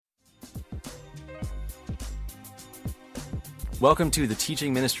Welcome to the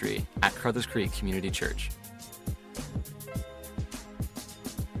teaching ministry at Carruthers Creek Community Church.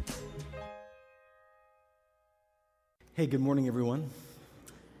 Hey, good morning, everyone.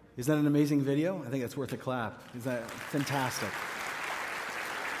 Isn't that an amazing video? I think that's worth a clap. Is that fantastic?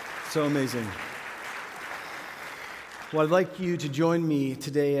 So amazing. Well, I'd like you to join me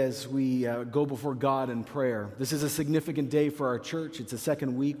today as we go before God in prayer. This is a significant day for our church. It's a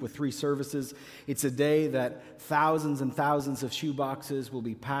second week with 3 services. It's a day that thousands and thousands of shoeboxes will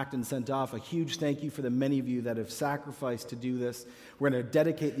be packed and sent off. A huge thank you for the many of you that have sacrificed to do this. We're going to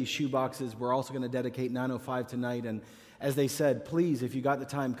dedicate these shoeboxes. We're also going to dedicate 905 tonight. And as they said, please, if you got the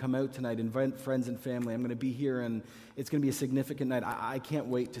time, come out tonight, invite friends and family. I'm going to be here, and it's going to be a significant night. I can't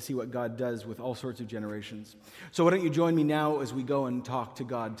wait to see what God does with all sorts of generations. So why don't you join me now as we go and talk to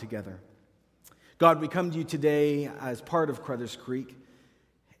God together. God, we come to you today as part of Carruthers Creek,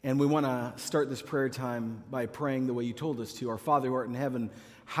 and we want to start this prayer time by praying the way you told us to. Our Father who art in heaven,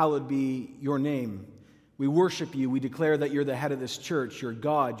 hallowed be your name. We worship you. We declare that you're the head of this church. You're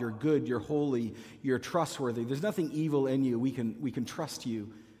God. You're good. You're holy. You're trustworthy. There's nothing evil in you. We can trust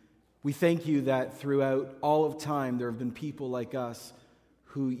you. We thank you that throughout all of time there have been people like us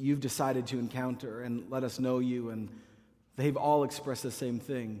who you've decided to encounter and let us know you, and they've all expressed the same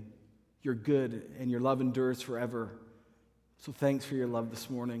thing. You're good, and your love endures forever. So thanks for your love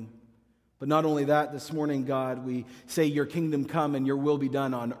this morning. But not only that, this morning, God, we say your kingdom come and your will be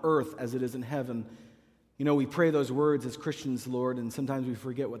done on earth as it is in heaven. You know, we pray those words as Christians, Lord, and sometimes we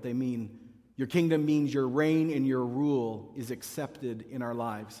forget what they mean. Your kingdom means your reign and your rule is accepted in our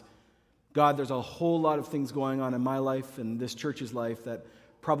lives. God, there's a whole lot of things going on in my life and this church's life that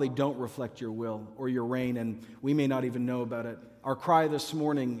probably don't reflect your will or your reign, and we may not even know about it. Our cry this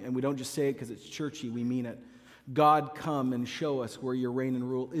morning, and we don't just say it because it's churchy, we mean it. God, come and show us where your reign and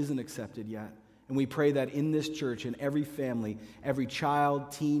rule isn't accepted yet. And we pray that in this church, in every family, every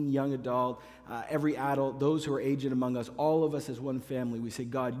child, teen, young adult, every adult, those who are aged among us, all of us as one family, we say,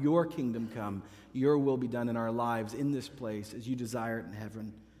 God, your kingdom come, your will be done in our lives, in this place, as you desire it in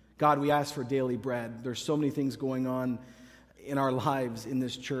heaven. God, we ask for daily bread. There's so many things going on in our lives in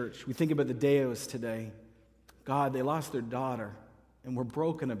this church. We think about the Deos today. God, they lost their daughter, and we're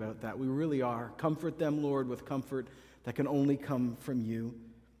broken about that. We really are. Comfort them, Lord, with comfort that can only come from you.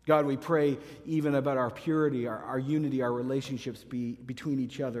 God, we pray even about our purity, our unity, our relationships between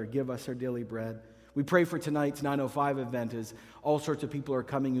each other. Give us our daily bread. We pray for tonight's 905 event as all sorts of people are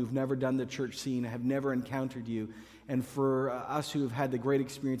coming who've never done the church scene, have never encountered you. And for us who have had the great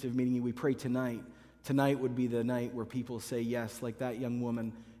experience of meeting you, we pray tonight would be the night where people say yes, like that young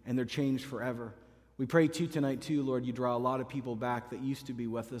woman, and they're changed forever. We pray tonight, Lord, you draw a lot of people back that used to be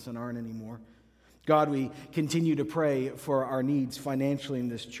with us and aren't anymore. God, we continue to pray for our needs financially in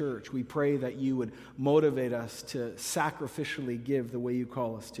this church. We pray that you would motivate us to sacrificially give the way you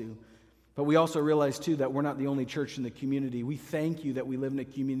call us to. But we also realize, too, that we're not the only church in the community. We thank you that we live in a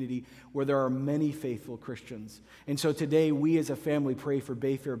community where there are many faithful Christians. And so today, we as a family pray for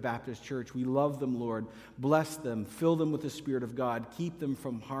Bayfair Baptist Church. We love them, Lord. Bless them. Fill them with the Spirit of God. Keep them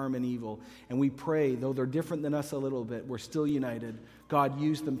from harm and evil. And we pray, though they're different than us a little bit, we're still united. God,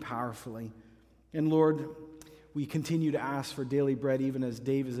 use them powerfully. And Lord, we continue to ask for daily bread, even as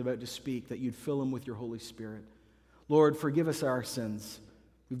Dave is about to speak, that you'd fill him with your Holy Spirit. Lord, forgive us our sins.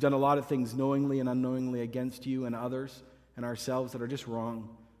 We've done a lot of things knowingly and unknowingly against you and others and ourselves that are just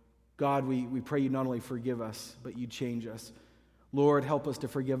wrong. God, we pray you not only forgive us, but you change us. Lord, help us to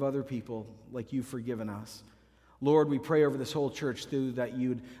forgive other people like you've forgiven us. Lord, we pray over this whole church, too, that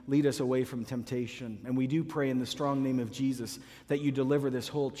you'd lead us away from temptation. And we do pray in the strong name of Jesus that you deliver this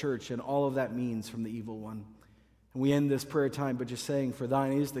whole church and all of that means from the evil one. And we end this prayer time by just saying, for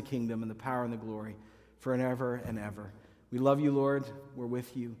thine is the kingdom and the power and the glory forever and ever. We love you, Lord. We're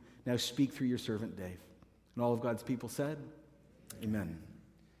with you. Now speak through your servant, Dave. And all of God's people said, amen.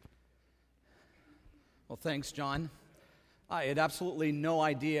 Well, thanks, John. I had absolutely no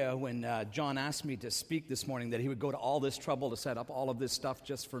idea when John asked me to speak this morning that he would go to all this trouble to set up all of this stuff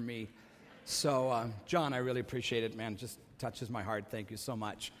just for me. So, John, I really appreciate it, man. It just touches my heart. Thank you so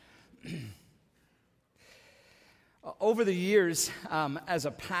much. Over the years, as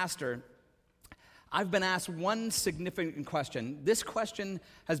a pastor, I've been asked one significant question. This question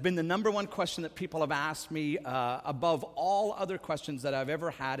has been the number one question that people have asked me above all other questions that I've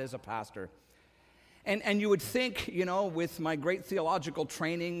ever had as a pastor. And you would think, you know, with my great theological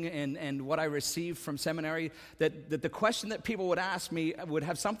training and what I received from seminary, that the question that people would ask me would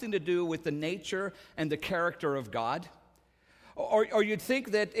have something to do with the nature and the character of God. Or you'd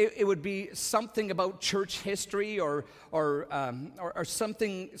think that it would be something about church history or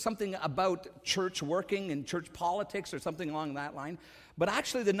something about church working and church politics or something along that line. But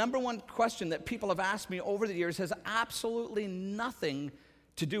actually, the number one question that people have asked me over the years has absolutely nothing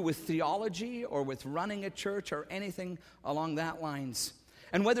to do with theology or with running a church or anything along that lines.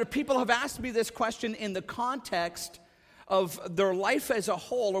 And whether people have asked me this question in the context of their life as a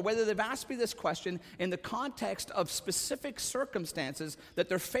whole, or whether they've asked me this question in the context of specific circumstances that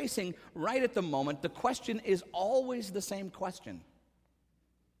they're facing right at the moment, the question is always the same question.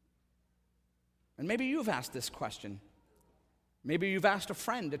 And maybe you've asked this question. Maybe you've asked a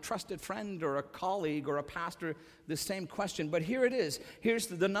friend, a trusted friend, or a colleague, or a pastor this same question. But here it is. Here's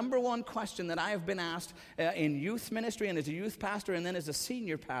the number one question that I have been asked in youth ministry and as a youth pastor and then as a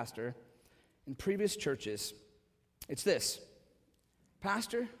senior pastor in previous churches. It's this: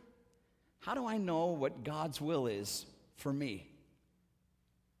 Pastor, how do I know what God's will is for me?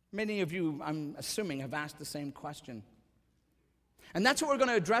 Many of you, I'm assuming, have asked the same question. And that's what we're going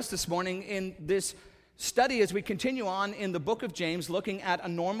to address this morning in this study as we continue on in the book of James, looking at a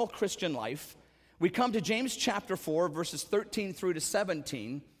normal Christian life. We come to James chapter 4, verses 13 through to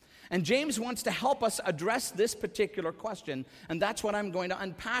 17. And James wants to help us address this particular question, and that's what I'm going to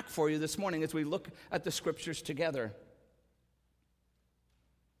unpack for you this morning as we look at the scriptures together.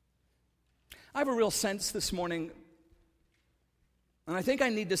 I have a real sense this morning, and I think I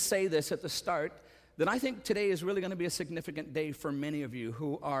need to say this at the start, that I think today is really going to be a significant day for many of you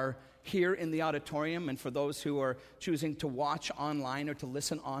who are here in the auditorium and for those who are choosing to watch online or to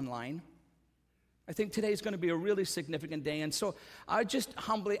listen online. I think today is going to be a really significant day, and so I just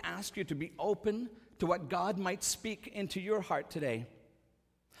humbly ask you to be open to what God might speak into your heart today.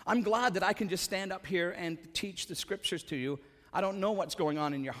 I'm glad that I can just stand up here and teach the scriptures to you. I don't know what's going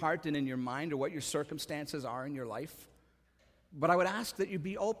on in your heart and in your mind or what your circumstances are in your life, but I would ask that you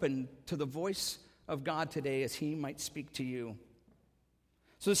be open to the voice of God today as He might speak to you.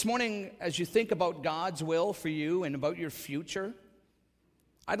 So this morning, as you think about God's will for you and about your future,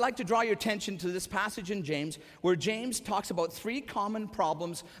 I'd like to draw your attention to this passage in James, where James talks about three common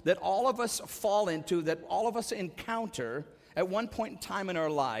problems that all of us fall into, that all of us encounter at one point in time in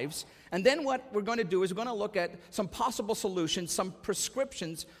our lives. And then what we're going to do is we're going to look at some possible solutions, some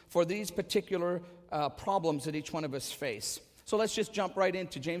prescriptions for these particular problems that each one of us face. So let's just jump right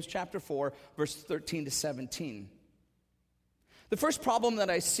into James chapter 4, verse 13 to 17. The first problem that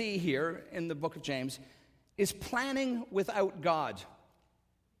I see here in the book of James is planning without God.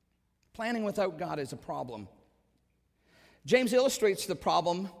 Planning without God is a problem. James illustrates the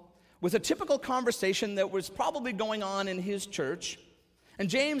problem with a typical conversation that was probably going on in his church. And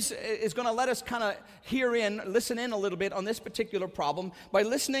James is going to let us kind of listen in a little bit on this particular problem by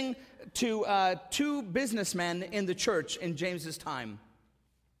listening to two businessmen in the church in James's time.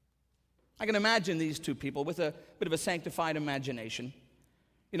 I can imagine these two people with a bit of a sanctified imagination.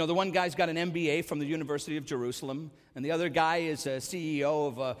 You know, the one guy's got an MBA from the University of Jerusalem, and the other guy is a CEO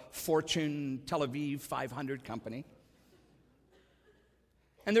of a Fortune Tel Aviv 500 company.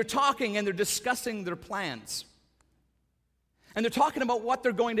 And they're talking and they're discussing their plans. And they're talking about what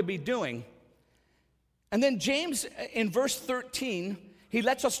they're going to be doing. And then James, in verse 13, he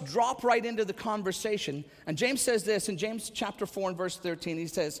lets us drop right into the conversation. And James says this in James chapter 4 and verse 13. He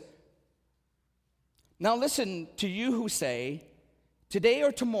says, "Now listen to you who say, today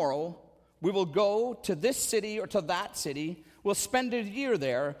or tomorrow we will go to this city or to that city. We'll spend a year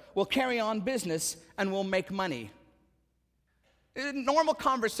there. We'll carry on business and we'll make money." A normal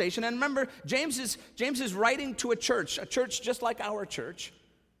conversation. And remember, James is writing to a church just like our church.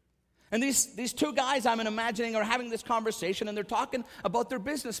 And these two guys, I'm imagining, are having this conversation, and they're talking about their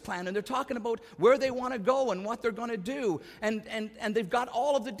business plan, and they're talking about where they want to go and what they're going to do. And they've got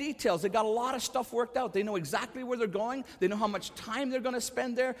all of the details. They've got a lot of stuff worked out. They know exactly where they're going. They know how much time they're going to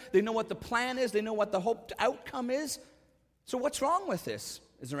spend there. They know what the plan is. They know what the hoped outcome is. So what's wrong with this?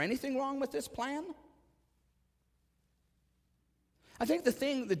 Is there anything wrong with this plan? I think the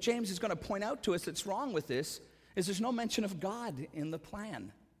thing that James is going to point out to us that's wrong with this is there's no mention of God in the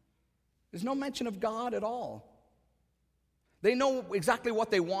plan. There's no mention of God at all. They know exactly what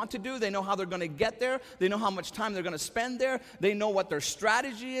they want to do. They know how they're going to get there. They know how much time they're going to spend there. They know what their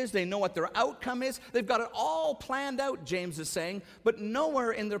strategy is. They know what their outcome is. They've got it all planned out, James is saying, but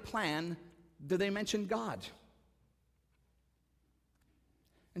nowhere in their plan do they mention God.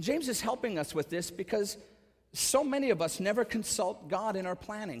 And James is helping us with this because so many of us never consult God in our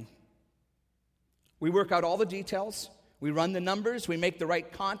planning. We work out all the details. We run the numbers. We make the right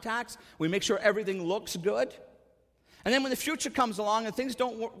contacts. We make sure everything looks good. And then when the future comes along and things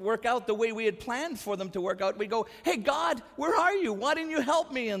don't work out the way we had planned for them to work out, we go, hey, God, where are you? Why didn't you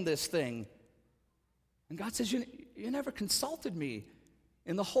help me in this thing? And God says, you never consulted me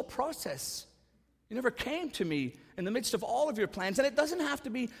in the whole process. You never came to me in the midst of all of your plans. And it doesn't have to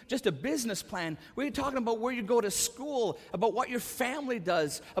be just a business plan. We're talking about where you go to school, about what your family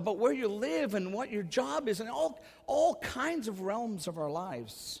does, about where you live and what your job is, and all kinds of realms of our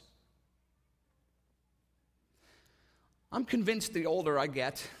lives. I'm convinced the older I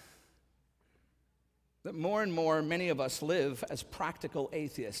get that more and more many of us live as practical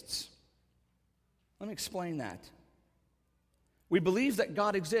atheists. Let me explain that. We believe that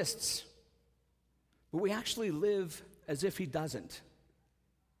God exists, but we actually live as if he doesn't.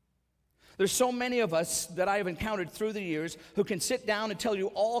 There's so many of us that I have encountered through the years who can sit down and tell you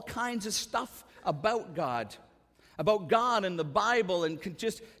all kinds of stuff about God and the Bible, and can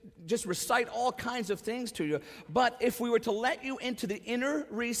just recite all kinds of things to you. But if we were to let you into the inner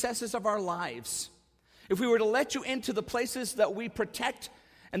recesses of our lives, if we were to let you into the places that we protect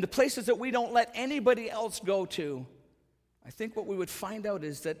and the places that we don't let anybody else go to, I think what we would find out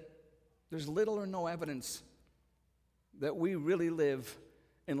is that there's little or no evidence that we really live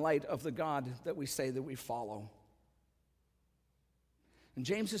in light of the God that we say that we follow. And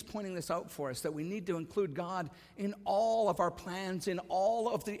James is pointing this out for us, that we need to include God in all of our plans, in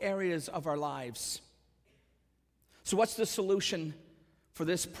all of the areas of our lives. So what's the solution for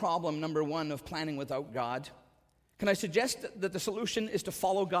this problem, number one, of planning without God? Can I suggest that the solution is to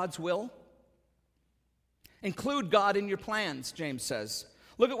follow God's will? Include God in your plans, James says.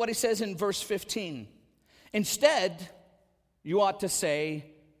 Look at what he says in verse 15. Instead, you ought to say,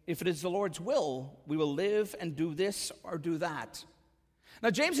 if it is the Lord's will, we will live and do this or do that. Now,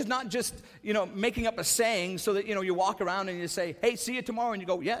 James is not just, making up a saying so that, you walk around and you say, hey, see you tomorrow. And you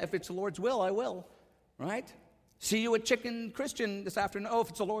go, yeah, if it's the Lord's will, I will, right? See you at Chicken Christian this afternoon. Oh, if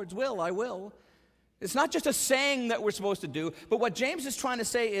it's the Lord's will, I will. It's not just a saying that we're supposed to do, but what James is trying to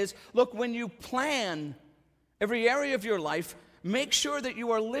say is, look, when you plan every area of your life, make sure that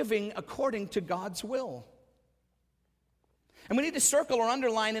you are living according to God's will. And we need to circle or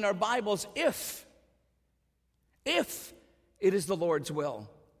underline in our Bibles, if it is the Lord's will.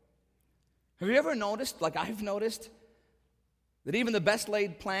 Have you ever noticed, like I've noticed, that even the best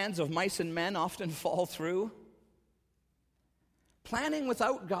laid plans of mice and men often fall through? Planning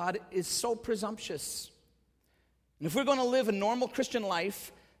without God is so presumptuous. And if we're going to live a normal Christian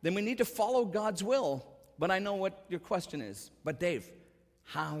life, then we need to follow God's will. But I know what your question is. But Dave,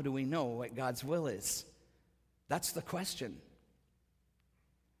 how do we know what God's will is? That's the question.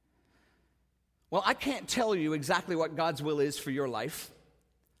 Well, I can't tell you exactly what God's will is for your life.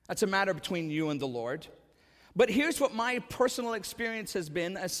 That's a matter between you and the Lord. But here's what my personal experience has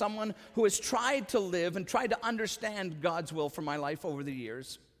been as someone who has tried to live and tried to understand God's will for my life over the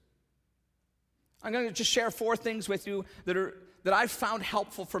years. I'm going to just share 4 things with you that I've found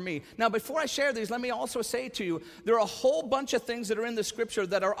helpful for me. Now, before I share these, let me also say to you, there are a whole bunch of things that are in the Scripture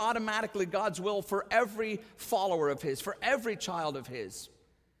that are automatically God's will for every follower of his, for every child of his.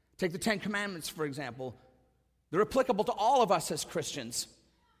 Take the 10 Commandments, for example. They're applicable to all of us as Christians.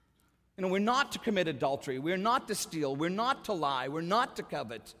 We're not to commit adultery. We're not to steal. We're not to lie. We're not to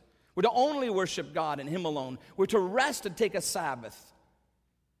covet. We're to only worship God and him alone. We're to rest and take a Sabbath.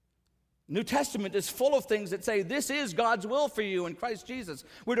 New Testament is full of things that say this is God's will for you in Christ Jesus.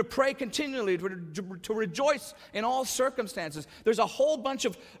 We're to pray continually, to rejoice in all circumstances. There's a whole bunch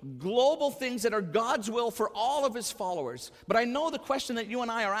of global things that are God's will for all of his followers. But I know the question that you and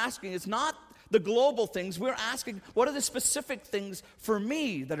I are asking is not the global things. We're asking, what are the specific things for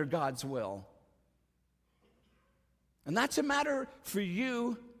me that are God's will? And that's a matter for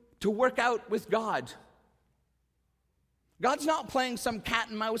you to work out with God. God's not playing some cat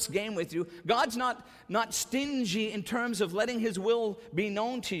and mouse game with you. God's not stingy in terms of letting his will be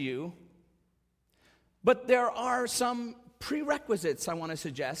known to you. But there are some prerequisites, I want to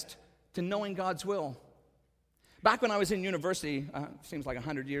suggest, to knowing God's will. Back when I was in university, seems like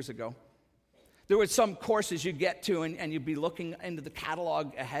 100 years ago, there were some courses you'd get to and you'd be looking into the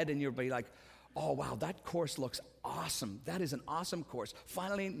catalog ahead and you'd be like, oh, wow, that course looks awesome. That is an awesome course.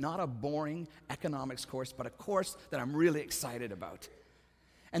 Finally, not a boring economics course, but a course that I'm really excited about.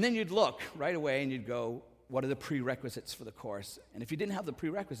 And then you'd look right away and you'd go, what are the prerequisites for the course? And if you didn't have the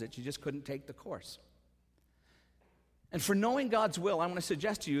prerequisites, you just couldn't take the course. And for knowing God's will, I want to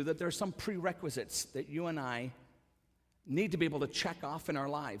suggest to you that there are some prerequisites that you and I need to be able to check off in our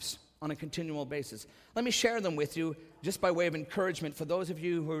lives on a continual basis. Let me share them with you just by way of encouragement for those of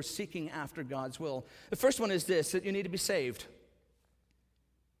you who are seeking after God's will. The first one is this, that you need to be saved.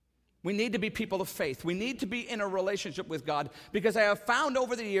 We need to be people of faith. We need to be in a relationship with God, because I have found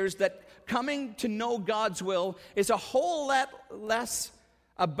over the years that coming to know God's will is a whole lot less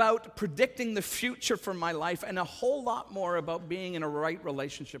about predicting the future for my life and a whole lot more about being in a right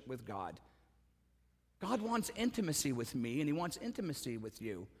relationship with God. God wants intimacy with me, and He wants intimacy with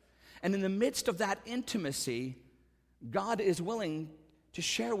you. And in the midst of that intimacy, God is willing to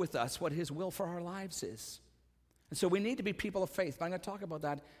share with us what His will for our lives is. And so we need to be people of faith. But I'm going to talk about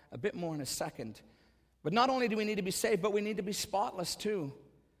that a bit more in a second. But not only do we need to be saved, but we need to be spotless too.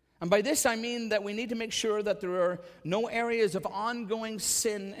 And by this I mean that we need to make sure that there are no areas of ongoing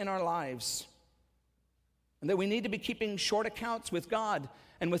sin in our lives. And that we need to be keeping short accounts with God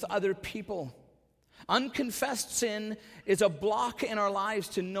and with other people. Unconfessed sin is a block in our lives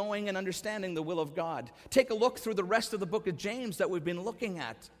to knowing and understanding the will of God. Take a look through the rest of the book of James that we've been looking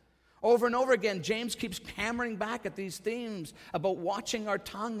at. Over and over again, James keeps hammering back at these themes about watching our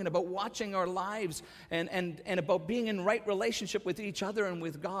tongue and about watching our lives and about being in right relationship with each other and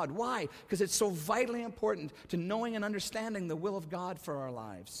with God. Why? Because it's so vitally important to knowing and understanding the will of God for our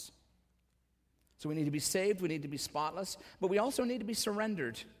lives. So we need to be saved, we need to be spotless, but we also need to be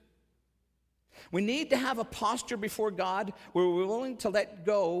surrendered. We need to have a posture before God where we're willing to let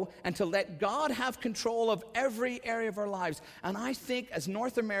go and to let God have control of every area of our lives. And I think as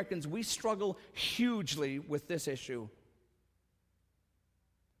North Americans, we struggle hugely with this issue.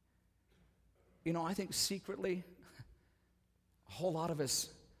 You know, I think secretly, a whole lot of us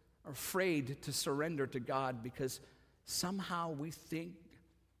are afraid to surrender to God because somehow we think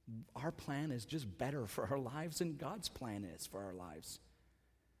our plan is just better for our lives than God's plan is for our lives.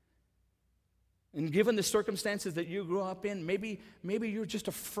 And given the circumstances that you grew up in, maybe you're just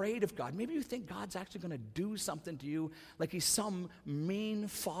afraid of God. Maybe you think God's actually going to do something to you like He's some mean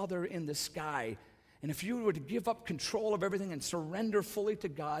father in the sky. And if you were to give up control of everything and surrender fully to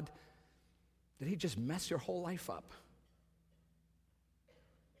God, that He'd just mess your whole life up.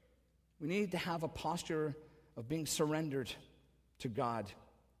 We need to have a posture of being surrendered to God.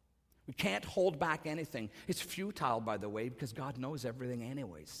 We can't hold back anything. It's futile, by the way, because God knows everything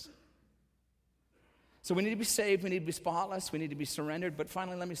anyways. So we need to be saved, we need to be spotless, we need to be surrendered. But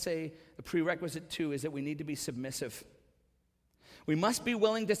finally, let me say the prerequisite too is that we need to be submissive. We must be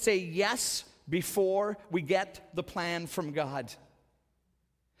willing to say yes before we get the plan from God.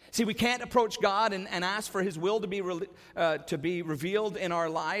 See, we can't approach God and ask for His will to be revealed in our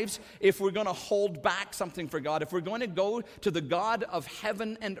lives if we're going to hold back something for God. If we're going to go to the God of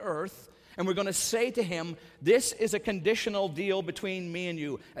heaven and earth and we're going to say to Him, this is a conditional deal between me and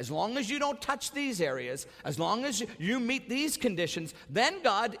you. As long as you don't touch these areas, as long as you meet these conditions, then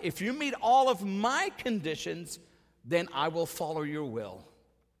God, if you meet all of my conditions, then I will follow your will.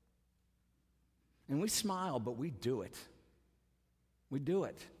 And we smile, but we do it. We do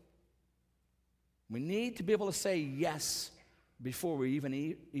it. We need to be able to say yes before we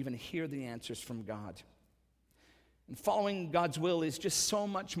even hear the answers from God. And following God's will is just so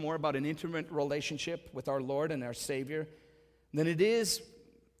much more about an intimate relationship with our Lord and our Savior than it is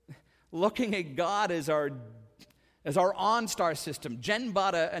looking at God as our OnStar system. Jen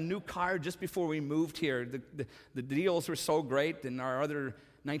bought a new car just before we moved here. The deals were so great, and our other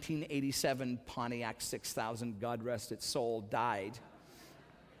 1987 Pontiac 6000, God rest its soul, died.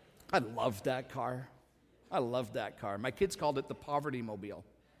 I loved that car. My kids called it the Poverty Mobile,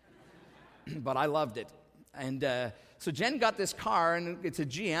 but I loved it. And so Jen got this car, and it's a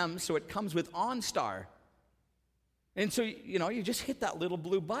GM, so it comes with OnStar. And so, you just hit that little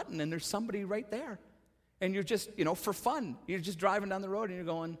blue button, and there's somebody right there. And you're just, for fun, you're just driving down the road, and you're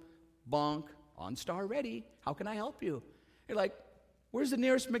going, bonk, OnStar ready. How can I help you? You're like, where's the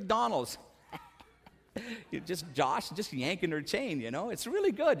nearest McDonald's? Josh just yanking her chain, It's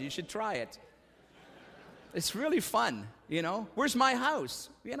really good. You should try it. It's really fun, Where's my house?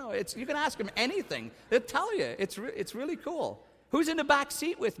 You can ask them anything. They'll tell you. It's really cool. Who's in the back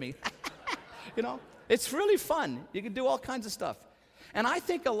seat with me? It's really fun. You can do all kinds of stuff. And I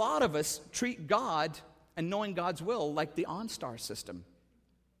think a lot of us treat God and knowing God's will like the OnStar system.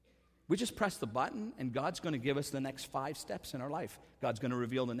 We just press the button, and God's going to give us the next 5 steps in our life. God's going to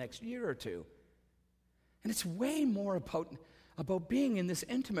reveal the next year or two. And it's way more about being in this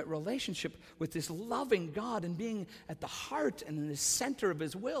intimate relationship with this loving God and being at the heart and in the center of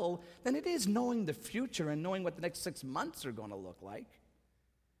His will than it is knowing the future and knowing what the next 6 months are going to look like.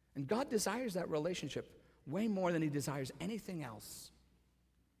 And God desires that relationship way more than He desires anything else.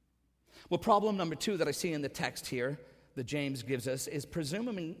 Well, problem number 2 that I see in the text here that James gives us is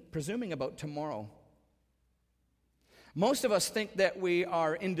presuming about tomorrow. Most of us think that we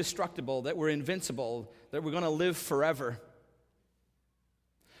are indestructible, that we're invincible, that we're going to live forever.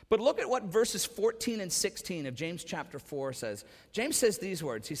 But look at what verses 14 and 16 of James chapter 4 says. James says these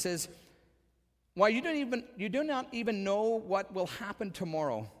words. He says, "Why, you do not even know what will happen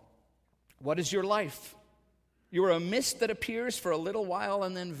tomorrow. What is your life? You are a mist that appears for a little while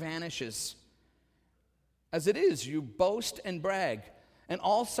and then vanishes. As it is, you boast and brag, and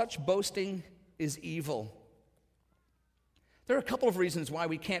all such boasting is evil." There are a couple of reasons why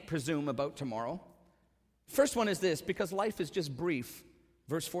we can't presume about tomorrow. First one is this: because life is just brief.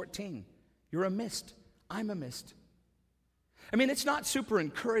 Verse 14, you're a mist. I'm a mist. I mean, it's not super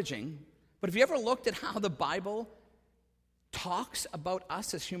encouraging, but have you ever looked at how the Bible talks about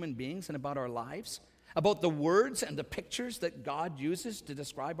us as human beings and about our lives? About the words and the pictures that God uses to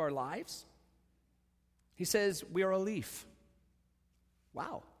describe our lives? He says, we are a leaf.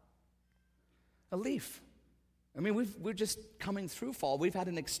 Wow. A leaf. I mean, we're just coming through fall. We've had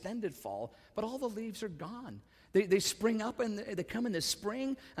an extended fall, but all the leaves are gone. They spring up, and they come in the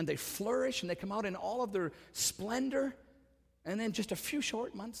spring, and they flourish, and they come out in all of their splendor, and then just a few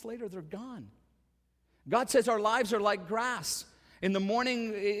short months later, they're gone. God says our lives are like grass. In the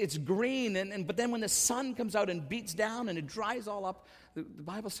morning, it's green, but then when the sun comes out and beats down and it dries all up, the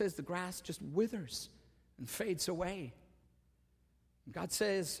Bible says the grass just withers and fades away. God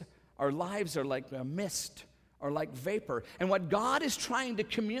says our lives are like a mist, or like vapor. And what God is trying to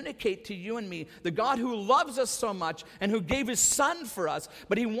communicate to you and me, the God who loves us so much and who gave his son for us,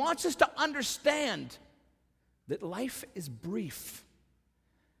 but he wants us to understand that life is brief.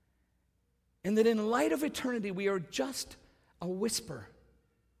 And that in light of eternity, we are just a whisper.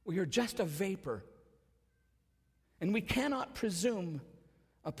 We are just a vapor. And we cannot presume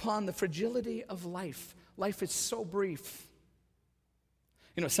upon the fragility of life. Life is so brief.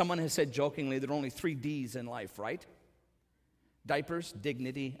 You know, someone has said jokingly there are only 3 Ds in life, right? Diapers,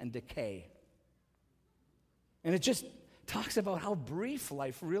 dignity, and decay. And it just talks about how brief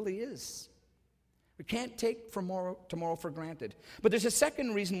life really is. We can't take tomorrow for granted. But there's a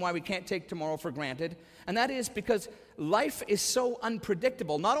second reason why we can't take tomorrow for granted, and that is because life is so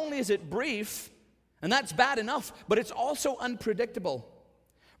unpredictable. Not only is it brief, and that's bad enough, but it's also unpredictable.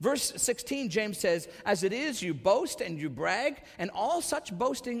 Verse 16, James says, as it is, you boast and you brag, and all such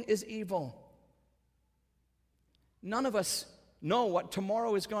boasting is evil. None of us know what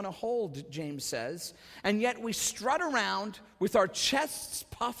tomorrow is going to hold, James says, and yet we strut around with our chests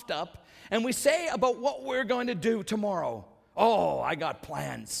puffed up, and we say about what we're going to do tomorrow. Oh, I got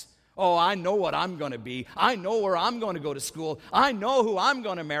plans. Oh, I know what I'm going to be. I know where I'm going to go to school. I know who I'm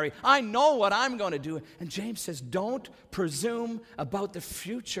going to marry. I know what I'm going to do. And James says, don't presume about the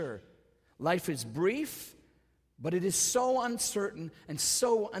future. Life is brief, but it is so uncertain and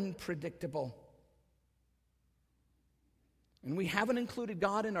so unpredictable. And we haven't included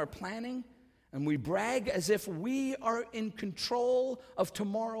God in our planning, and we brag as if we are in control of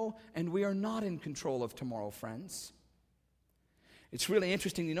tomorrow, and we are not in control of tomorrow, friends. It's really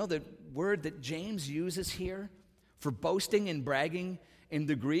interesting, you know, the word that James uses here for boasting and bragging in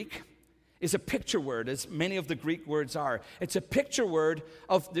the Greek is a picture word, as many of the Greek words are. It's a picture word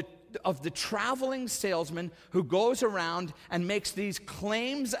of the traveling salesman who goes around and makes these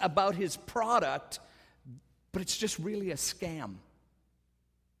claims about his product, but it's just really a scam.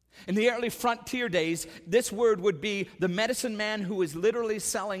 In the early frontier days, this word would be the medicine man who is literally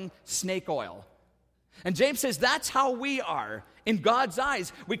selling snake oil. And James says that's how we are in God's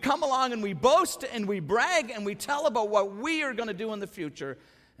eyes. We come along and we boast and we brag and we tell about what we are going to do in the future.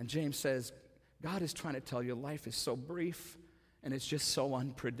 And James says, God is trying to tell you life is so brief and it's just so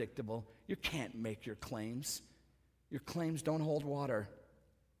unpredictable. You can't make your claims. Your claims don't hold water.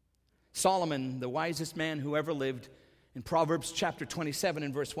 Solomon, the wisest man who ever lived, in Proverbs chapter 27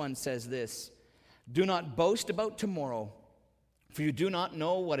 and verse 1 says this, do not boast about tomorrow, for you do not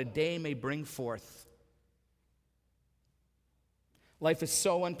know what a day may bring forth. Life is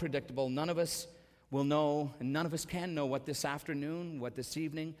so unpredictable. None of us will know, and none of us can know what this afternoon, what this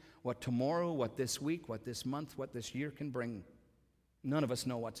evening, what tomorrow, what this week, what this month, what this year can bring. None of us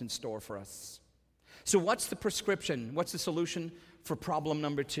know what's in store for us. So what's the prescription? What's the solution for problem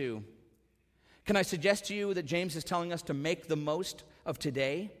number 2? Can I suggest to you that James is telling us to make the most of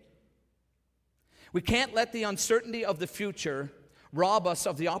today? We can't let the uncertainty of the future rob us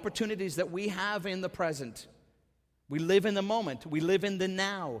of the opportunities that we have in the present. We live in the moment. We live in the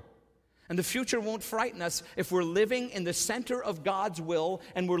now. And the future won't frighten us if we're living in the center of God's will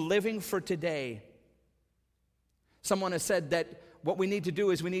and we're living for today. Someone has said that what we need to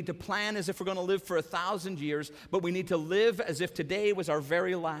do is we need to plan as if we're going to live for 1,000 years, but we need to live as if today was our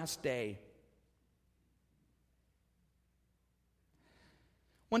very last day.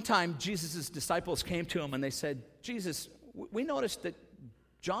 One time, Jesus' disciples came to him and they said, Jesus, we noticed that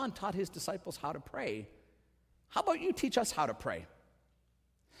John taught his disciples how to pray. How about you teach us how to pray?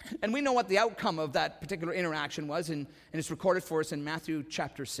 And we know what the outcome of that particular interaction was, and it's recorded for us in Matthew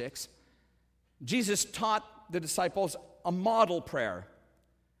chapter 6. Jesus taught the disciples a model prayer.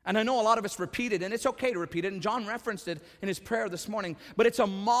 And I know a lot of us repeat it, and it's okay to repeat it, and John referenced it in his prayer this morning, but it's a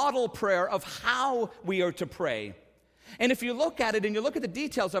model prayer of how we are to pray. And if you look at it and you look at the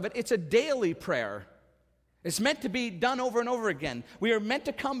details of it, it's a daily prayer. It's meant to be done over and over again. We are meant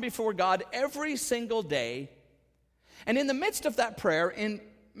to come before God every single day. And in the midst of that prayer, in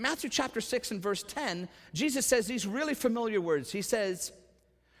Matthew chapter 6 and verse 10, Jesus says these really familiar words. He says,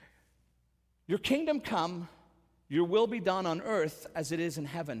 "Your kingdom come, your will be done on earth as it is in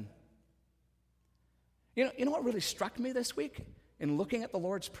heaven." You know what really struck me this week in looking at the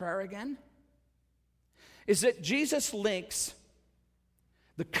Lord's Prayer again? Is that Jesus links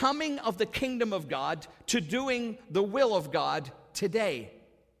the coming of the kingdom of God to doing the will of God today.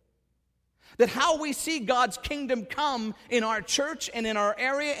 That how we see God's kingdom come in our church and in our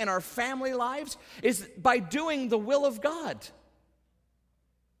area, in our family lives, is by doing the will of God.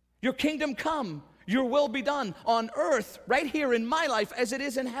 Your kingdom come, your will be done on earth, right here in my life, as it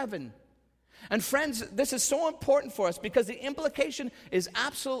is in heaven. And friends, this is so important for us because the implication is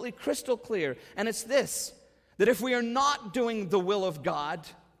absolutely crystal clear. And it's this, that if we are not doing the will of God,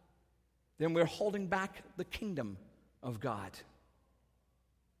 then we're holding back the kingdom of God.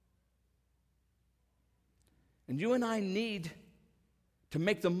 And you and I need to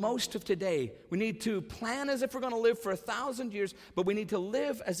make the most of today. We need to plan as if we're going to live for 1,000 years, but we need to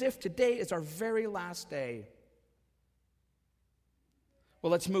live as if today is our very last day.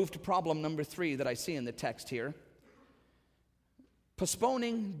 Well, let's move to problem number 3 that I see in the text here.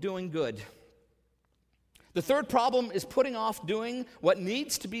 Postponing doing good. The third problem is putting off doing what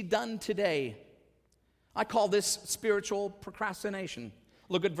needs to be done today. I call this spiritual procrastination.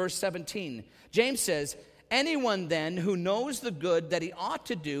 Look at verse 17. James says, "Anyone then who knows the good that he ought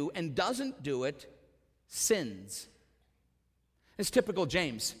to do and doesn't do it, sins." It's typical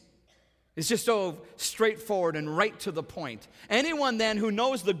James. It's just so straightforward and right to the point. Anyone then who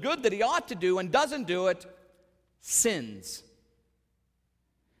knows the good that he ought to do and doesn't do it, sins.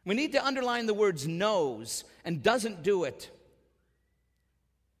 We need to underline the words knows and doesn't do it.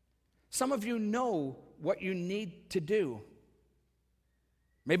 Some of you know what you need to do.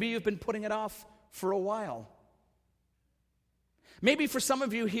 Maybe you've been putting it off for a while. Maybe for some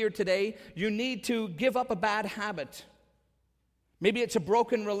of you here today, you need to give up a bad habit. Maybe it's a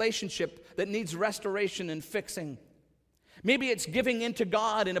broken relationship that needs restoration and fixing. Maybe it's giving in to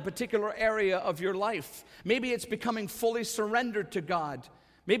God in a particular area of your life. Maybe it's becoming fully surrendered to God.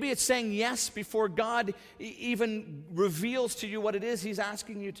 Maybe it's saying yes before God even reveals to you what it is He's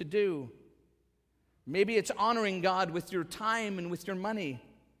asking you to do. Maybe it's honoring God with your time and with your money.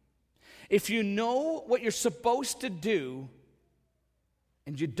 If you know what you're supposed to do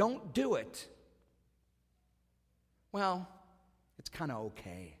and you don't do it, well, it's kind of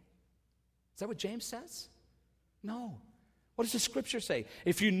okay. Is that what James says? No. What does the scripture say?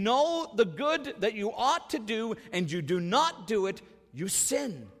 If you know the good that you ought to do and you do not do it, you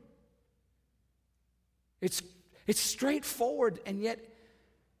sin. It's straightforward, and yet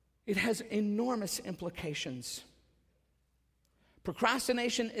it has enormous implications.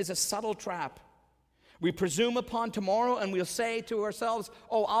 Procrastination is a subtle trap. We presume upon tomorrow and we'll say to ourselves,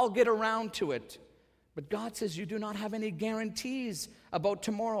 "Oh, I'll get around to it." But God says you do not have any guarantees about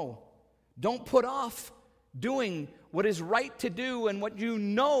tomorrow. Don't put off doing what is right to do and what you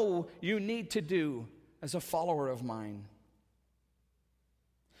know you need to do as a follower of mine.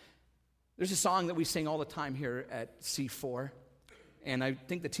 There's a song that we sing all the time here at C4, and I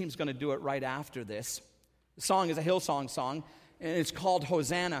think the team's going to do it right after this. The song is a Hillsong song, and it's called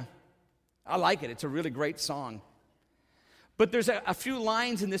Hosanna. I like it. It's a really great song. But there's a few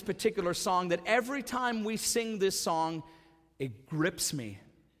lines in this particular song that every time we sing this song, it grips me.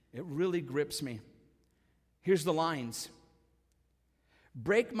 It really grips me. Here's the lines.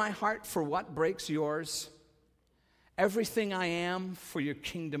 "Break my heart for what breaks yours. Everything I am for your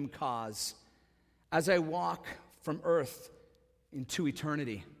kingdom cause, as I walk from earth into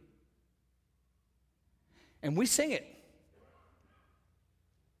eternity." And we sing it.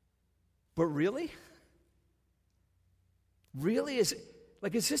 But really? Really? Is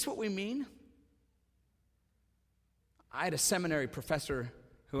this what we mean? I had a seminary professor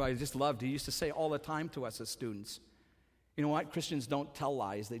who I just loved. He used to say all the time to us as students, "You know what? Christians don't tell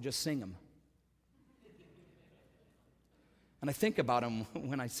lies, they just sing them." And I think about him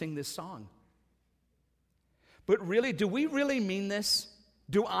when I sing this song. But really, do we really mean this?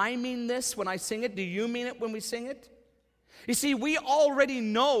 Do I mean this when I sing it? Do you mean it when we sing it? You see, we already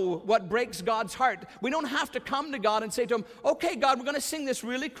know what breaks God's heart. We don't have to come to God and say to him, okay, God, we're going to sing this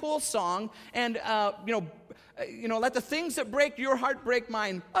really cool song, and, let the things that break your heart break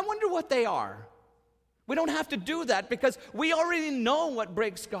mine. I wonder what they are. We don't have to do that because we already know what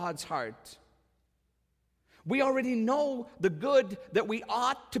breaks God's heart. We already know the good that we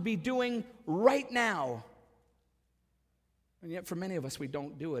ought to be doing right now. And yet for many of us, we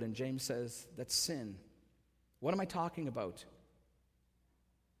don't do it, and James says that's sin. What am I talking about?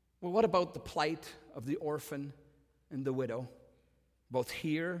 Well, what about the plight of the orphan and the widow, both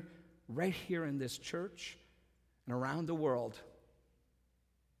here, right here in this church, and around the world?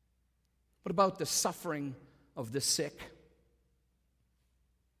 What about the suffering of the sick?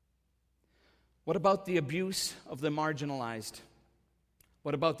 What about the abuse of the marginalized?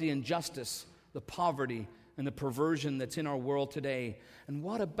 What about the injustice, the poverty, and the perversion that's in our world today? And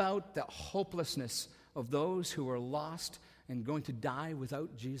what about the hopelessness of those who are lost and going to die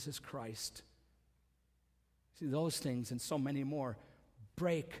without Jesus Christ? See, those things and so many more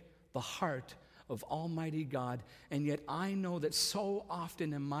break the heart of Almighty God. And yet I know that so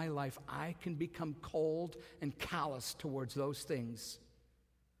often in my life I can become cold and callous towards those things.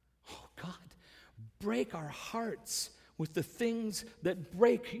 Oh God, break our hearts with the things that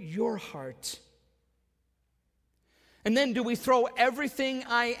break your heart. And then do we throw everything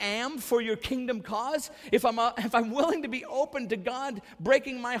I am for your kingdom cause? If I'm willing to be open to God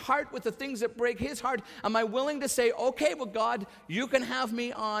breaking my heart with the things that break his heart, am I willing to say, okay, well, God, you can have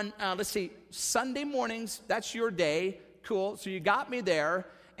me on, Sunday mornings. That's your day. Cool. So you got me there,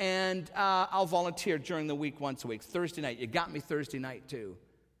 and I'll volunteer during the week once a week. Thursday night. You got me Thursday night too.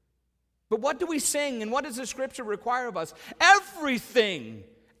 But what do we sing, and what does the scripture require of us? Everything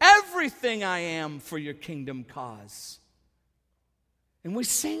I am for your kingdom cause. And we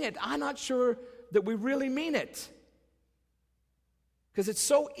sing it. I'm not sure that we really mean it. Because it's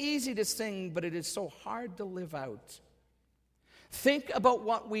so easy to sing, but it is so hard to live out. Think about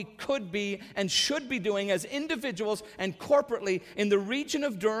what we could be and should be doing as individuals and corporately in the region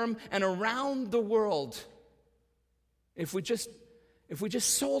of Durham and around the world. If we just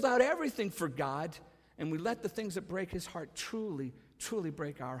sold out everything for God and we let the things that break his heart truly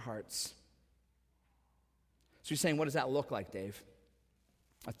break our hearts. So you're saying, what does that look like, Dave?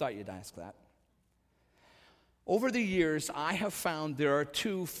 I thought you'd ask that. Over the years, I have found there are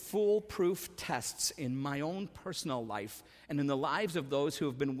two foolproof tests in my own personal life and in the lives of those who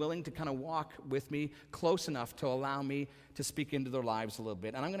have been willing to kind of walk with me close enough to allow me to speak into their lives a little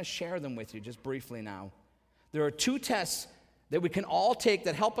bit. And I'm going to share them with you just briefly now. There are two tests that we can all take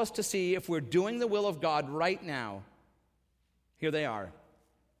that help us to see if we're doing the will of God right now. Here they are.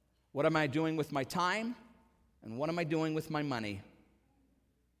 What am I doing with my time? And what am I doing with my money?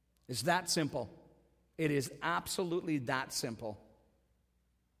 It's that simple. It is absolutely that simple.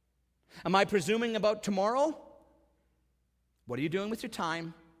 Am I presuming about tomorrow? What are you doing with your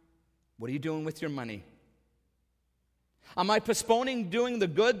time? What are you doing with your money? Am I postponing doing the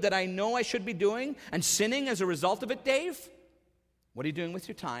good that I know I should be doing and sinning as a result of it, Dave? What are you doing with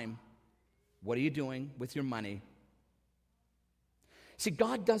your time? What are you doing with your money? See,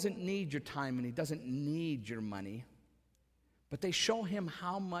 God doesn't need your time and he doesn't need your money, but they show him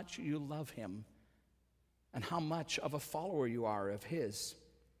how much you love him and how much of a follower you are of his.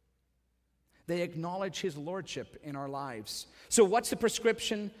 They acknowledge his lordship in our lives. So what's the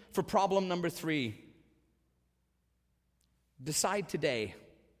prescription for problem number 3? Decide today.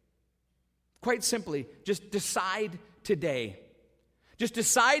 Quite simply, just decide today. Just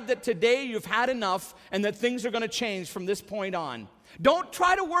decide that today you've had enough and that things are going to change from this point on. Don't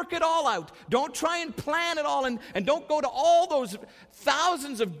try to work it all out. Don't try and plan it all and don't go to all those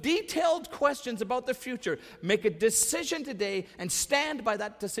thousands of detailed questions about the future. Make a decision today and stand by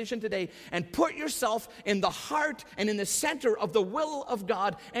that decision today and put yourself in the heart and in the center of the will of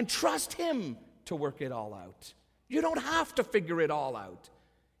God and trust him to work it all out. You don't have to figure it all out.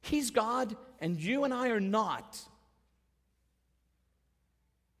 He's God and you and I are not.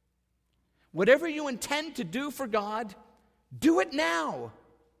 Whatever you intend to do for God, do it now.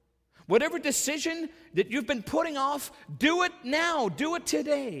 Whatever decision that you've been putting off, do it now. Do it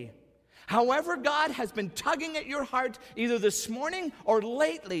today. However God has been tugging at your heart, either this morning or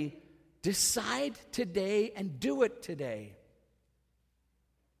lately, decide today and do it today.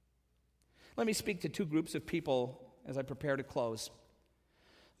 Let me speak to two groups of people as I prepare to close.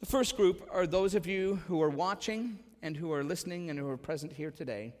 The first group are those of you who are watching and who are listening and who are present here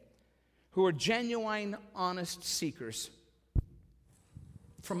today, who are genuine, honest seekers.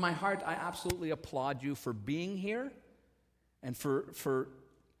 From my heart, I absolutely applaud you for being here and for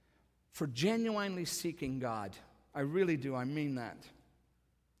genuinely seeking God. I really do. I mean that.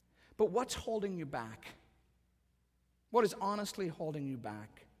 But what's holding you back? What is honestly holding you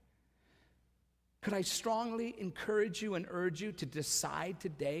back? Could I strongly encourage you and urge you to decide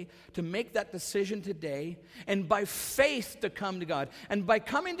today, to make that decision today, and by faith to come to God? And by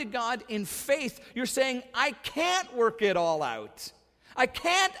coming to God in faith, you're saying, I can't work it all out. I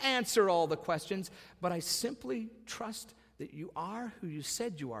can't answer all the questions, but I simply trust that you are who you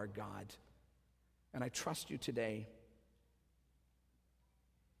said you are, God. And I trust you today.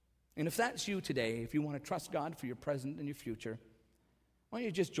 And if that's you today, if you want to trust God for your present and your future, why don't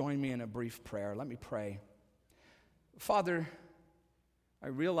you just join me in a brief prayer? Let me pray. Father, I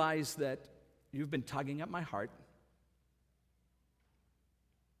realize that you've been tugging at my heart.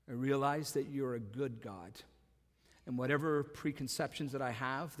 I realize that you're a good God. And whatever preconceptions that I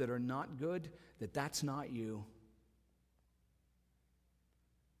have that are not good, that's not you.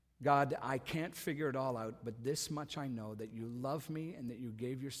 God, I can't figure it all out, but this much I know, that you love me and that you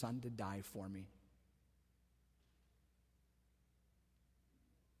gave your Son to die for me.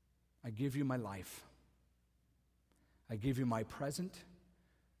 I give you my life. I give you my present,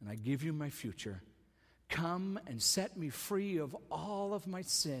 and I give you my future. Come and set me free of all of my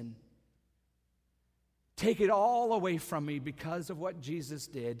sin. Take it all away from me because of what Jesus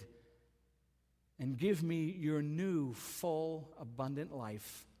did, and give me your new, full, abundant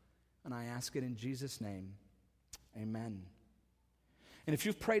life. And I ask it in Jesus' name. Amen. And if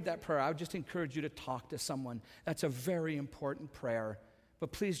you've prayed that prayer, I would just encourage you to talk to someone. That's a very important prayer.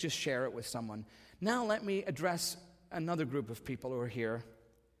 But please just share it with someone. Now let me address another group of people who are here.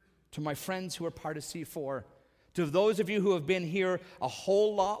 To my friends who are part of C4. To those of you who have been here a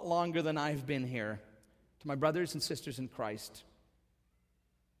whole lot longer than I've been here. To my brothers and sisters in Christ.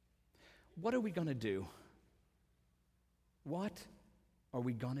 What are we going to do? What are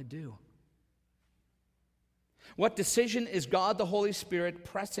we going to do? What decision is God the Holy Spirit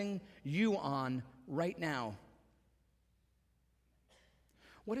pressing you on right now?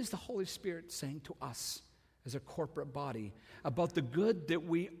 What is the Holy Spirit saying to us as a corporate body about the good that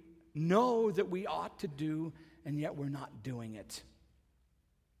we know that we ought to do, and yet we're not doing it?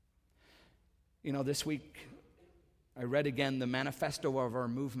 You know, this week I read again the manifesto of our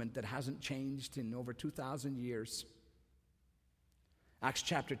movement that hasn't changed in over 2,000 years. Acts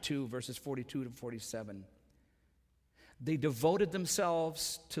chapter 2, verses 42 to 47. They devoted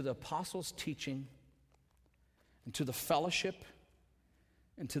themselves to the apostles' teaching and to the fellowship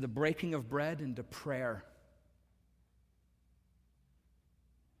and to the breaking of bread and to prayer.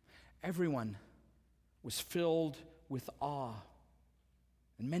 Everyone was filled with awe,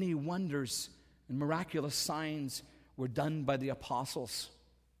 and many wonders and miraculous signs were done by the apostles.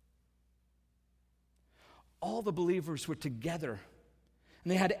 All the believers were together,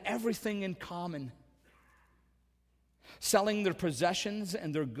 and they had everything in common. Selling their possessions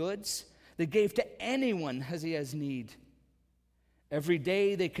and their goods, they gave to anyone as he has need. Every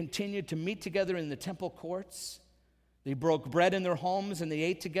day they continued to meet together in the temple courts. They broke bread in their homes and they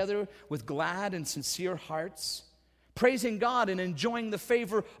ate together with glad and sincere hearts, praising God and enjoying the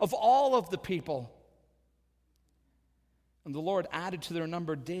favor of all of the people. And the Lord added to their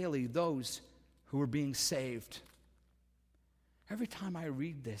number daily those who were being saved. Every time I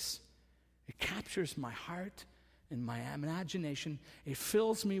read this, it captures my heart and my imagination. It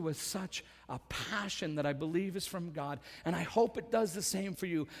fills me with such a passion that I believe is from God. And I hope it does the same for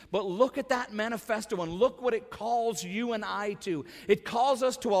you. But look at that manifesto and look what it calls you and I to. It calls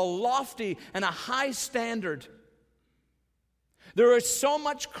us to a lofty and a high standard. There is so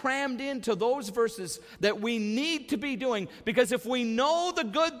much crammed into those verses that we need to be doing. Because if we know the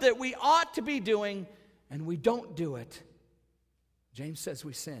good that we ought to be doing and we don't do it, James says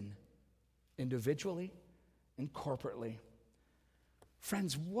we sin individually and corporately.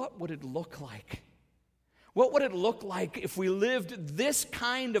 Friends, what would it look like? What would it look like if we lived this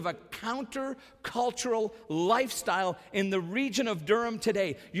kind of a counter-cultural lifestyle in the region of Durham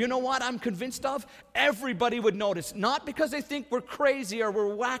today? You know what I'm convinced of? Everybody would notice, not because they think we're crazy or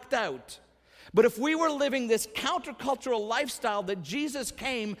we're whacked out, but if we were living this countercultural lifestyle that Jesus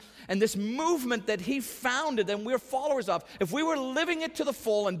came and this movement that he founded and we're followers of, if we were living it to the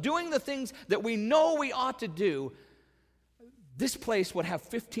full and doing the things that we know we ought to do, this place would have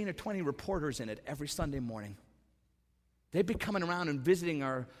 15 or 20 reporters in it every Sunday morning. They'd be coming around and visiting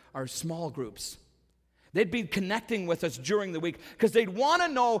our small groups. They'd be connecting with us during the week because they'd want to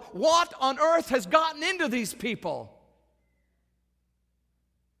know what on earth has gotten into these people.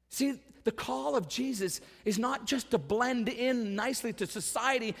 See, the call of Jesus is not just to blend in nicely to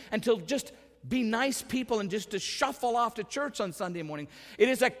society and to just be nice people and just to shuffle off to church on Sunday morning. It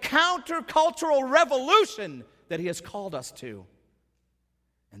is a countercultural revolution that He has called us to.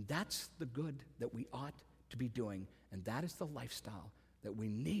 And that's the good that we ought to be doing. And that is the lifestyle that we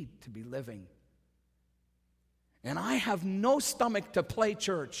need to be living. And I have no stomach to play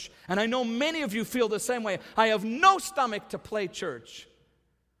church. And I know many of you feel the same way. I have no stomach to play church.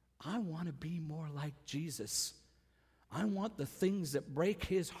 I want to be more like Jesus. I want the things that break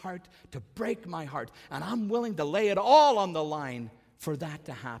His heart to break my heart. And I'm willing to lay it all on the line for that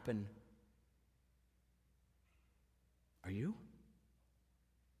to happen. Are you?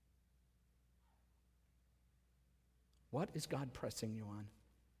 What is God pressing you on?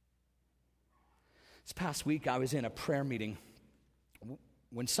 This past week, I was in a prayer meeting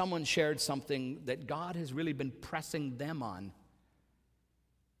when someone shared something that God has really been pressing them on.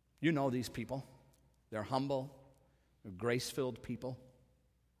 You know these people. They're humble, they're grace-filled people.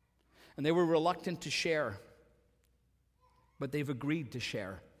 And they were reluctant to share, but they've agreed to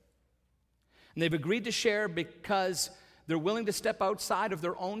share. And they've agreed to share because they're willing to step outside of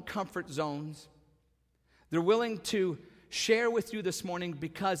their own comfort zones. They're willing to share with you this morning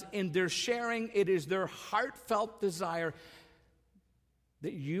because in their sharing, it is their heartfelt desire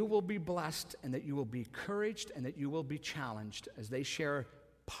that you will be blessed and that you will be encouraged and that you will be challenged as they share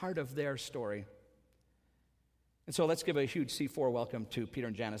part of their story. And so let's give a huge C4 welcome to Peter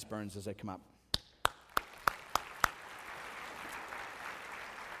and Janice Burns as they come up.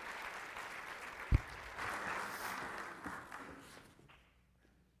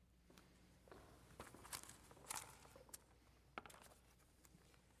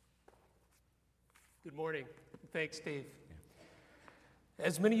 Good morning. Thanks, Dave.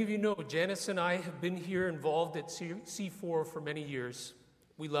 As many of you know, Janice and I have been here involved at C4 for many years.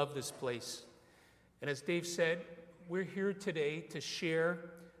 We love this place. And as Dave said, we're here today to share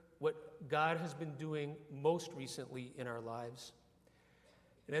what God has been doing most recently in our lives.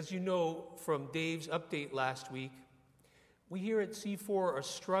 And as you know from Dave's update last week, we here at C4 are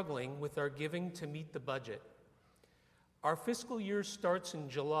struggling with our giving to meet the budget. Our fiscal year starts in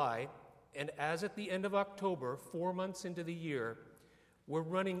July, and as at the end of October, 4 months into the year, we're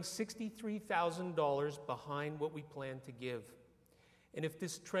running $63,000 behind what we plan to give. And if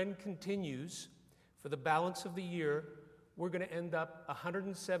this trend continues for the balance of the year, we're going to end up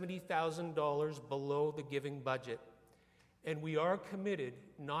 $170,000 below the giving budget. And we are committed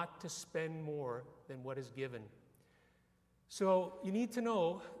not to spend more than what is given. So you need to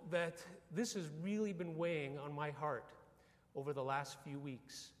know that this has really been weighing on my heart over the last few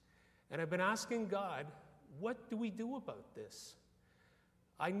weeks. And I've been asking God, what do we do about this?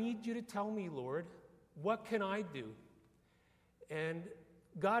 I need you to tell me, Lord, what can I do? And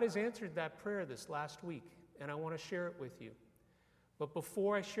God has answered that prayer this last week, and I want to share it with you. But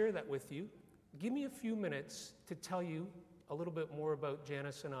before I share that with you, give me a few minutes to tell you a little bit more about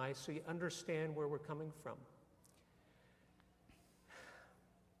Janice and I so you understand where we're coming from.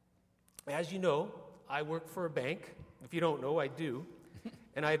 As you know, I work for a bank. If you don't know, I do.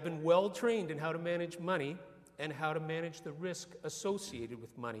 And I've been well trained in how to manage money and how to manage the risk associated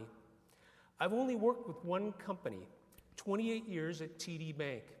with money. I've only worked with one company, 28 years at TD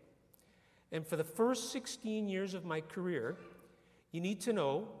Bank. And for the first 16 years of my career, you need to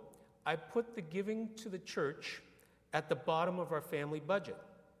know, I put the giving to the church at the bottom of our family budget.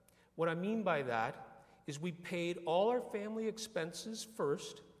 What I mean by that is we paid all our family expenses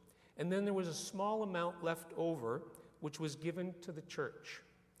first, and then there was a small amount left over which was given to the church.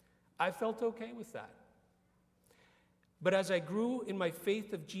 I felt okay with that. But as I grew in my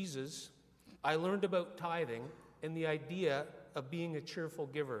faith of Jesus, I learned about tithing and the idea of being a cheerful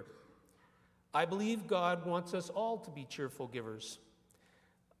giver. I believe God wants us all to be cheerful givers.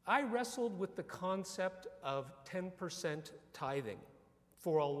 I wrestled with the concept of 10% tithing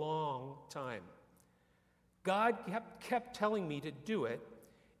for a long time. God kept telling me to do it,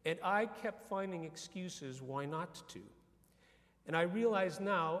 and I kept finding excuses why not to. And I realize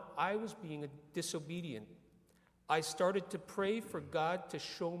now I was being disobedient. I started to pray for God to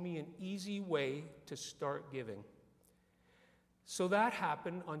show me an easy way to start giving. So that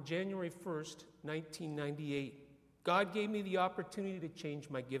happened on January 1st, 1998. God gave me the opportunity to change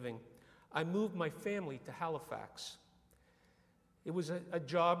my giving. I moved my family to Halifax. It was a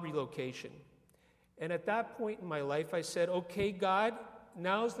job relocation. And at that point in my life, I said, okay, God,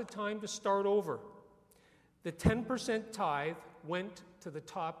 now's the time to start over. The 10% tithe went to the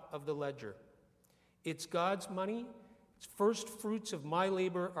top of the ledger. It's God's money. It's first fruits of my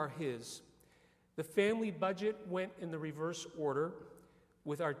labor are His. The family budget went in the reverse order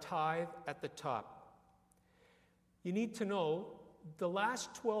with our tithe at the top. You need to know, the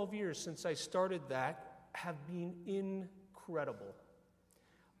last 12 years since I started that have been incredible.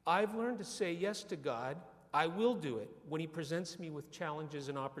 I've learned to say yes to God I will do it when he presents me with challenges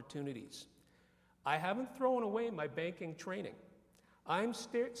and opportunities. I haven't thrown away my banking training. I'm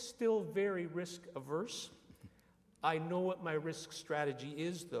still very risk averse. I know what my risk strategy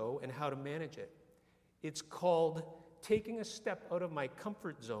is, though, and how to manage it. It's called taking a step out of my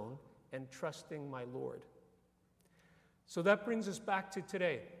comfort zone and trusting my Lord. So that brings us back to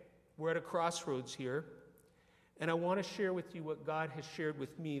today. We're at a crossroads here, and I want to share with you what God has shared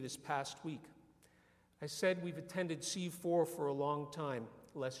with me this past week. I said we've attended C4 for a long time,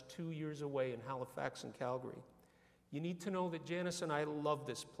 less 2 years away in Halifax and Calgary. You need to know that Janice and I love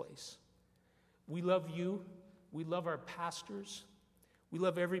this place. We love you. We love our pastors. We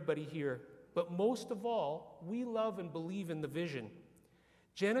love everybody here. But most of all, we love and believe in the vision.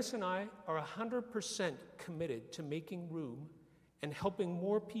 Janice and I are 100% committed to making room and helping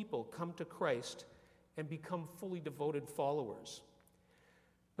more people come to Christ and become fully devoted followers.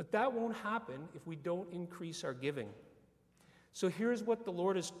 But that won't happen if we don't increase our giving. So here's what the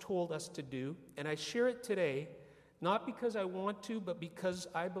Lord has told us to do, and I share it today, not because I want to, but because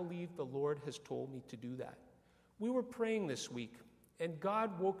I believe the Lord has told me to do that. We were praying this week, and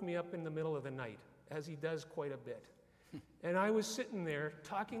God woke me up in the middle of the night, as he does quite a bit. And I was sitting there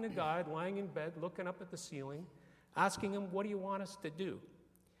talking to God, lying in bed, looking up at the ceiling, asking him, what do you want us to do?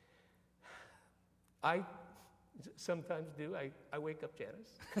 I sometimes do. I wake up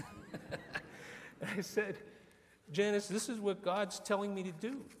Janice. And I said, Janice, this is what God's telling me to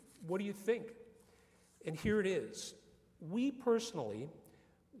do. What do you think? And here it is. We personally,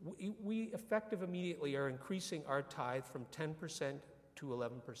 we effective immediately are increasing our tithe from 10% to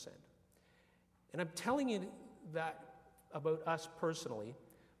 11%. And I'm telling you that about us personally,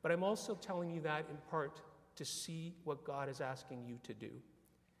 but I'm also telling you that in part to see what God is asking you to do.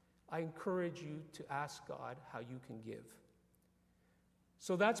 I encourage you to ask God how you can give.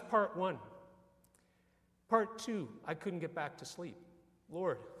 So that's part one. Part two, I couldn't get back to sleep.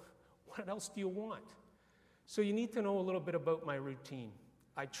 Lord, what else do you want? So you need to know a little bit about my routine.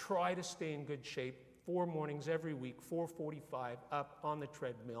 I try to stay in good shape 4 mornings every week, 4:45, up on the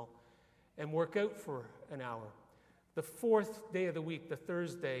treadmill, and work out for an hour. The 4th day of the week, the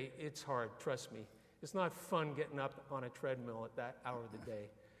Thursday, it's hard, trust me. It's not fun getting up on a treadmill at that hour of the day.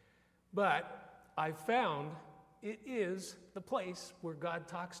 But I found it is the place where God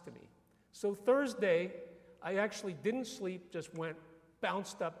talks to me. So Thursday, I actually didn't sleep, just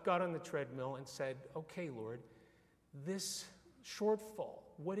bounced up, got on the treadmill, and said, okay, Lord, this shortfall,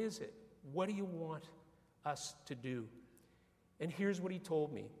 what is it? What do you want us to do? And here's what he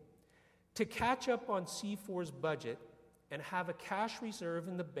told me. To catch up on C4's budget and have a cash reserve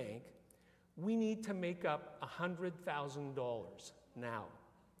in the bank, we need to make up $100,000 now.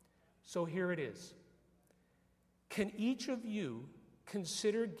 So here it is. Can each of you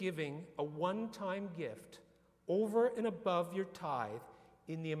consider giving a one-time gift over and above your tithe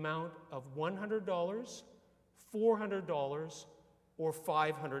in the amount of $100, $400, or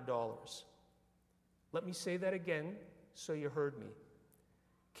 $500? Let me say that again so you heard me.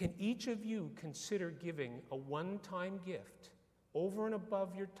 Can each of you consider giving a one-time gift over and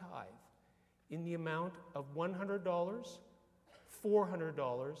above your tithe in the amount of $100,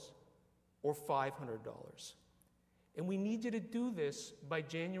 $400, or $500? And we need you to do this by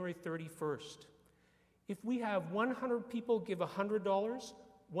January 31st. If we have 100 people give $100,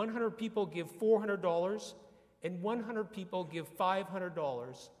 100 people give $400, and 100 people give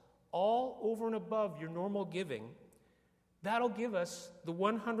 $500, all over and above your normal giving, that'll give us the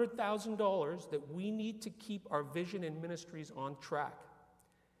 $100,000 that we need to keep our vision and ministries on track.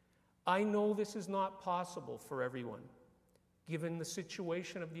 I know this is not possible for everyone. Given the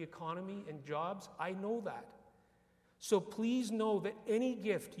situation of the economy and jobs, I know that. So please know that any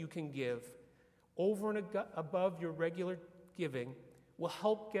gift you can give over and above your regular giving will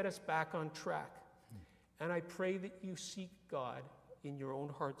help get us back on track. And I pray that you seek God in your own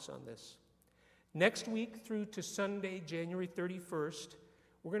hearts on this. Next week through to Sunday, January 31st,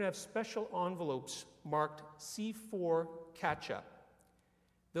 we're going to have special envelopes marked C4 Catch-Up.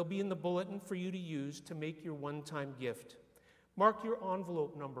 They'll be in the bulletin for you to use to make your one-time gift. Mark your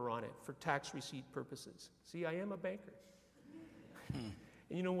envelope number on it for tax receipt purposes. See, I am a banker. And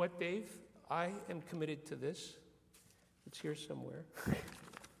you know what, Dave? I am committed to this. It's here somewhere.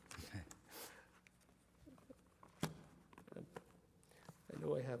 I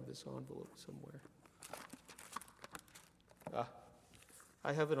know I have this envelope somewhere.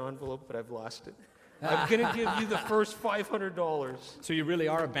 I have an envelope, but I've lost it. I'm going to give you the first $500. So you really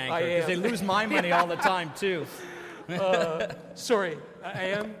are a banker, I because they am. lose my money all the time, too. Sorry,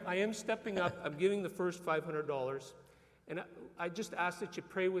 I am stepping up. I'm giving the first $500. And I just ask that you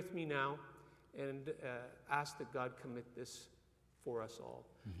pray with me now and ask that God commit this for us all.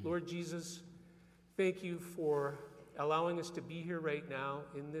 Lord Jesus, thank you for allowing us to be here right now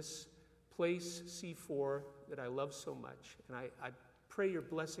in this place, C4, that I love so much. And I pray your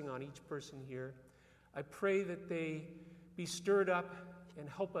blessing on each person here. I pray that they be stirred up and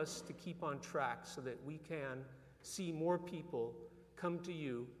help us to keep on track so that we can see more people come to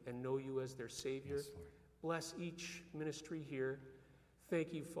you and know you as their Savior. Yes, Lord. Bless each ministry here.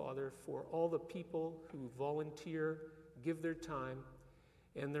 Thank you, Father, for all the people who volunteer, give their time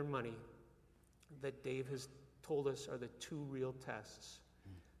and their money that Dave has told us are the two real tests.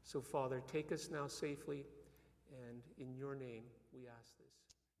 So, Father, take us now safely, and in your name we ask this.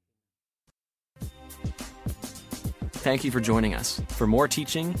 Thank you for joining us. For more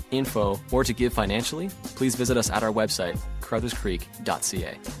teaching, info, or to give financially, please visit us at our website,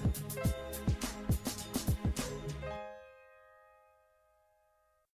 CarruthersCreek.ca.